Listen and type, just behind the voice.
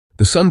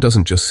The Sun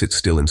doesn't just sit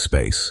still in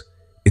space,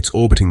 it's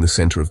orbiting the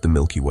center of the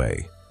Milky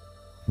Way.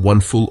 One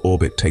full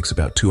orbit takes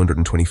about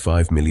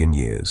 225 million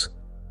years.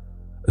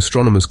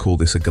 Astronomers call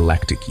this a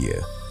galactic year.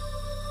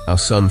 Our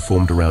Sun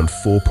formed around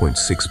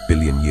 4.6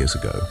 billion years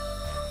ago,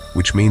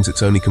 which means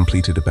it's only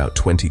completed about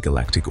 20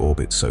 galactic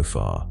orbits so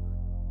far.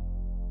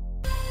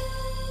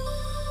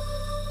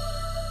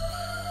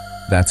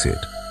 That's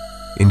it.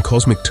 In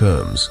cosmic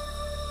terms,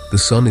 the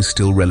Sun is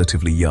still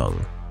relatively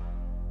young.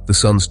 The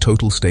Sun's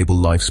total stable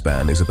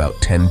lifespan is about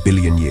 10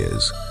 billion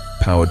years,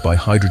 powered by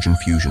hydrogen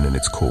fusion in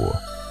its core.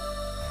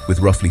 With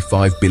roughly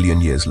 5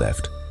 billion years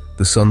left,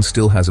 the Sun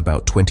still has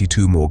about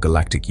 22 more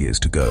galactic years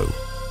to go.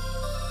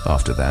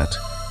 After that,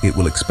 it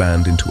will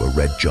expand into a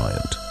red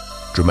giant,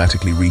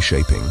 dramatically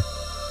reshaping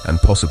and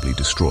possibly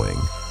destroying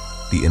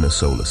the inner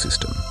solar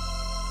system.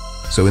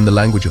 So in the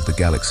language of the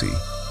galaxy,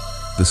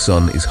 the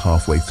Sun is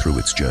halfway through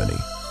its journey,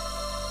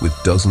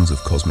 with dozens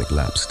of cosmic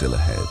laps still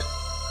ahead.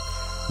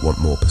 Want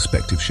more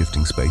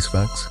perspective-shifting space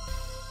facts?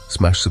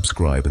 Smash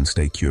subscribe and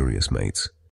stay curious, mates.